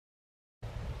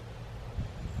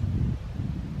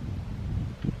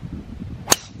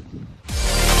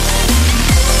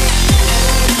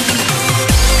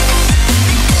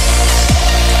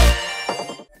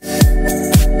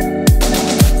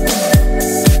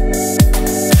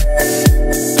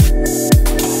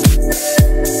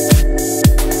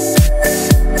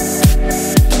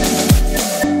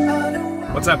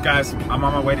up, guys? I'm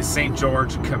on my way to St.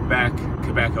 George,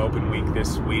 Quebec Open Week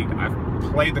this week. I've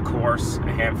played the course a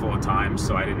handful of times,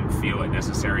 so I didn't feel it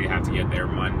necessary to have to get there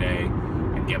Monday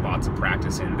and get lots of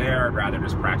practice in there. I'd rather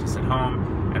just practice at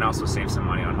home and also save some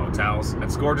money on hotels.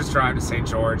 It's a gorgeous drive to St.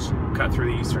 George, cut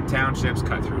through the eastern townships,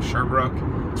 cut through Sherbrooke.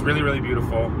 It's really, really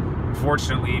beautiful.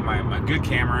 Unfortunately, my good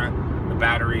camera, the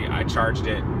battery, I charged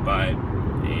it, but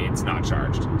it's not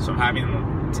charged. So I'm having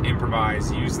to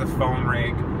improvise, use the phone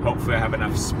rig. Hopefully I have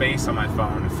enough space on my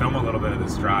phone to film a little bit of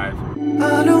this drive.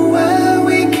 I know where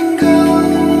we can go,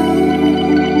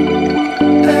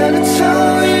 and it's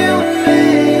all you and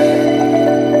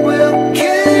me. We'll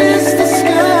kiss the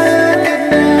sky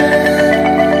goodnight.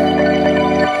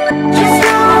 Just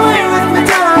go away with me,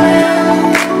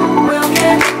 darling. We'll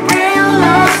get real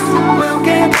lost. We'll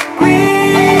get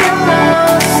real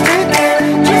lost again.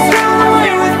 Just go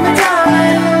away with me,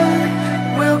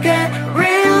 darling. We'll get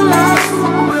real lost.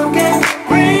 We'll get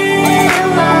real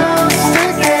lost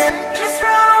again. Just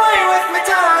run away with me,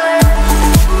 darling.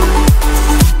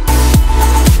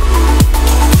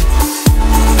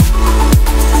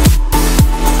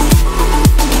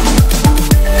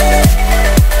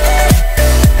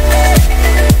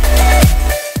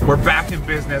 We're back in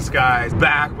business, guys.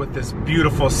 Back with this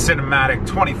beautiful cinematic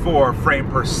 24 frame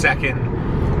per second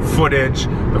footage.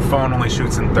 The phone only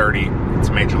shoots in 30. It's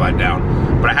a major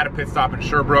letdown. But I had a pit stop in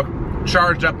Sherbrooke,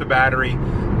 charged up the battery,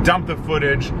 dumped the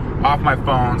footage off my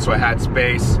phone so I had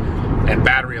space and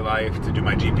battery life to do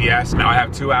my GPS. Now I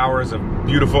have 2 hours of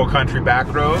beautiful country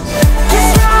back roads.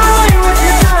 Just run away with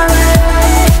me, darling.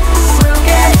 We'll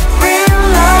get real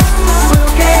lost.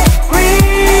 We'll get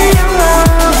real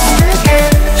lost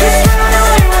again. Just run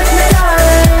away with me,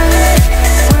 darling.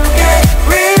 We'll get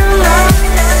real lost.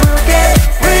 We'll get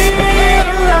real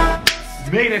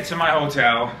lost. Made it to my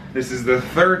hotel. This is the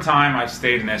third time I've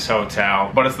stayed in this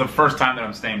hotel, but it's the first time that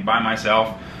I'm staying by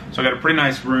myself. So I got a pretty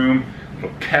nice room,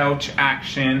 little couch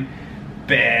action,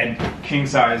 bed, king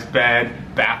size bed,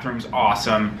 bathroom's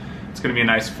awesome. It's gonna be a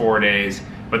nice 4 days,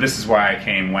 but this is why I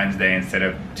came Wednesday instead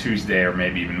of Tuesday or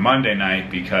maybe even Monday night,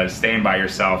 because staying by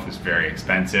yourself is very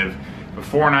expensive. But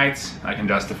 4 nights, I can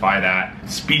justify that.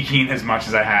 Speaking as much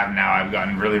as I have now, I've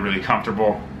gotten really, really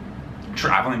comfortable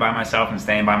traveling by myself and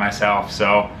staying by myself,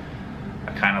 so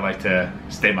I kind of like to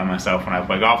stay by myself when I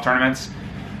play golf tournaments.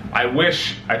 I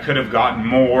wish I could have gotten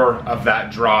more of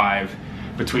that drive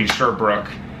between Sherbrooke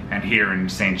and here in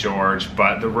St. George,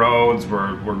 but the roads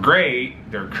were great.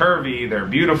 They're curvy, they're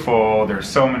beautiful, there's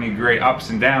so many great ups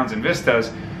and downs and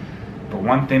vistas. But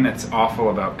one thing that's awful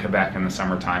about Quebec in the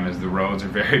summertime is the roads are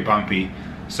very bumpy.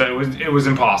 So it was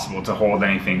impossible to hold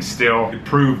anything still. It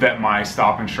proved that my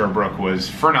stop in Sherbrooke was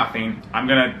for nothing. I'm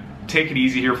gonna take it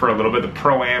easy here for a little bit. The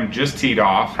Pro-Am just teed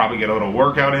off, probably get a little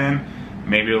workout in,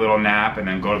 maybe a little nap, and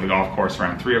then go to the golf course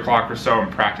around 3 o'clock or so and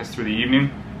practice through the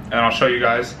evening. And I'll show you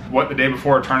guys what the day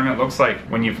before a tournament looks like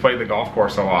when you've played the golf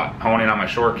course a lot. Hone in on my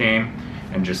short game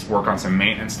and just work on some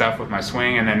maintenance stuff with my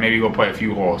swing, and then maybe go play a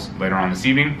few holes later on this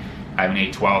evening. I have an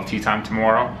 8-12 tee time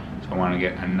tomorrow, so I want to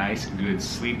get a nice good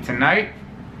sleep tonight.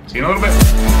 See you in a little bit.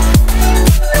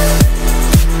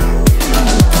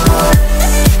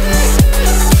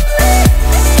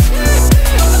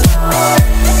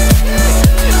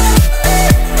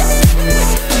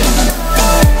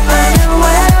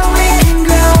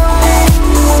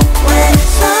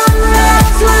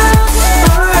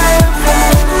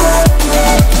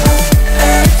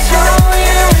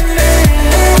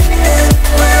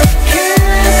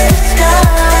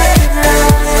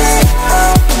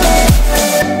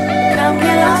 Come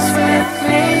get lost with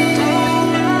me.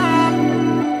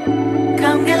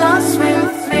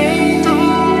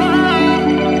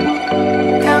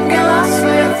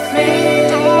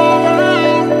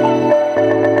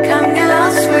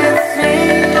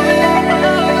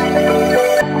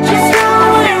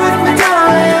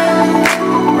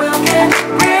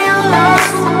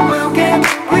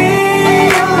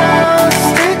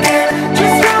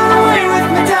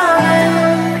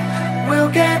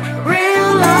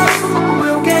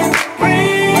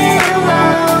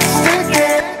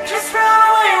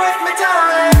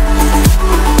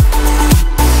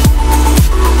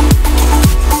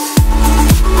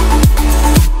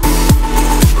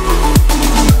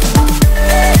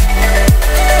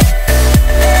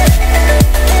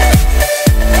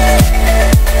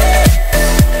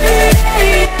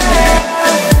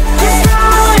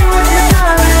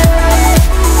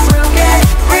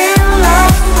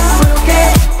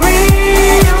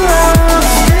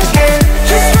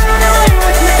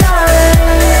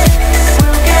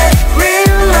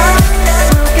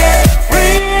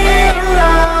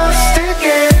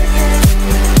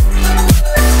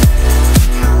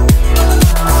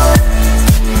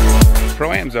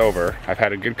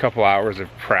 had a good couple hours of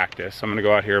practice. I'm gonna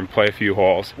go out here and play a few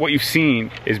holes. What you've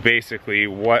seen is basically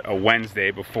what a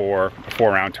Wednesday before a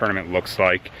 4-round tournament looks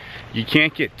like. You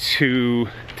can't get too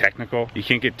technical. You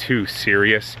can't get too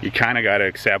serious. You kind of got to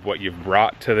accept what you've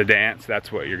brought to the dance.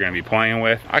 That's what you're going to be playing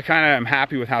with. I kind of am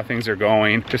happy with how things are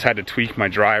going. Just had to tweak my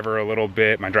driver a little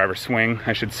bit, my driver swing,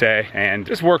 I should say, and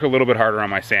just work a little bit harder on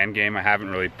my sand game. I haven't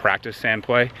really practiced sand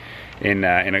play in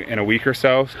a week or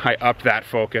so. I upped that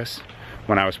focus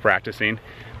when I was practicing.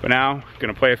 But now,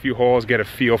 gonna play a few holes, get a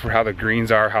feel for how the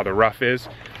greens are, how the rough is.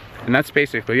 And that's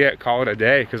basically it. Call it a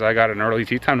day, because I got an early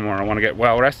tee time tomorrow. I want to get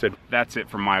well rested. That's it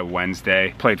for my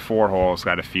Wednesday. Played 4 holes,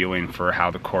 got a feeling for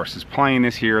how the course is playing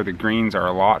this year. The greens are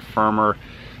a lot firmer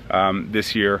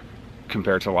this year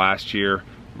compared to last year.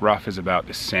 Rough is about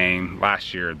the same.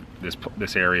 Last year,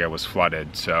 this area was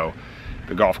flooded, so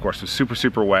the golf course was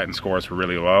super wet and scores were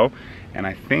really low. And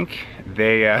I think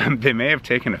they may have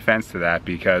taken offense to that,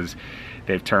 because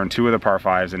they've turned 2 of the par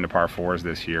 5s into par 4s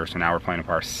this year. So now we're playing a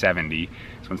par 70.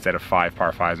 So instead of 5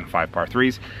 par 5s and 5 par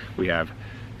 3s, we have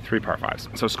 3 par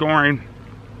 5s. So scoring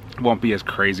won't be as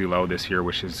crazy low this year,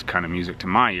 which is kind of music to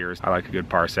my ears. I like a good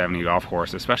par 70 golf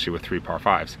course, especially with 3 par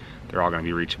 5s. They're all going to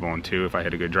be reachable in 2 if I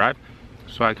hit a good drive.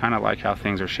 So I kind of like how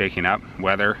things are shaking up.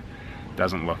 Weather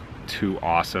doesn't look too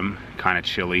awesome, kind of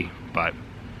chilly, but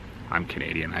I'm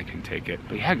Canadian, I can take it.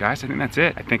 But yeah, guys, I think that's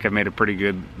it. I think I've made a pretty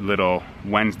good little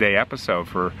Wednesday episode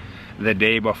for the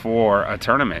day before a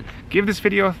tournament. Give this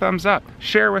video a thumbs up.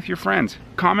 Share with your friends.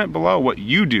 Comment below what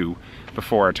you do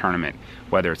before a tournament,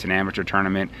 whether it's an amateur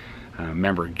tournament,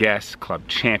 member guest, club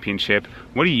championship.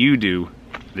 What do you do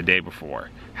the day before?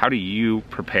 How do you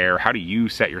prepare? How do you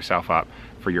set yourself up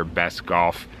for your best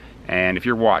golf? And if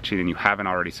you're watching and you haven't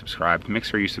already subscribed, make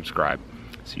sure you subscribe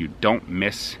so you don't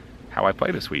miss how I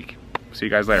play this week. See you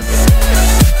guys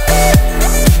later.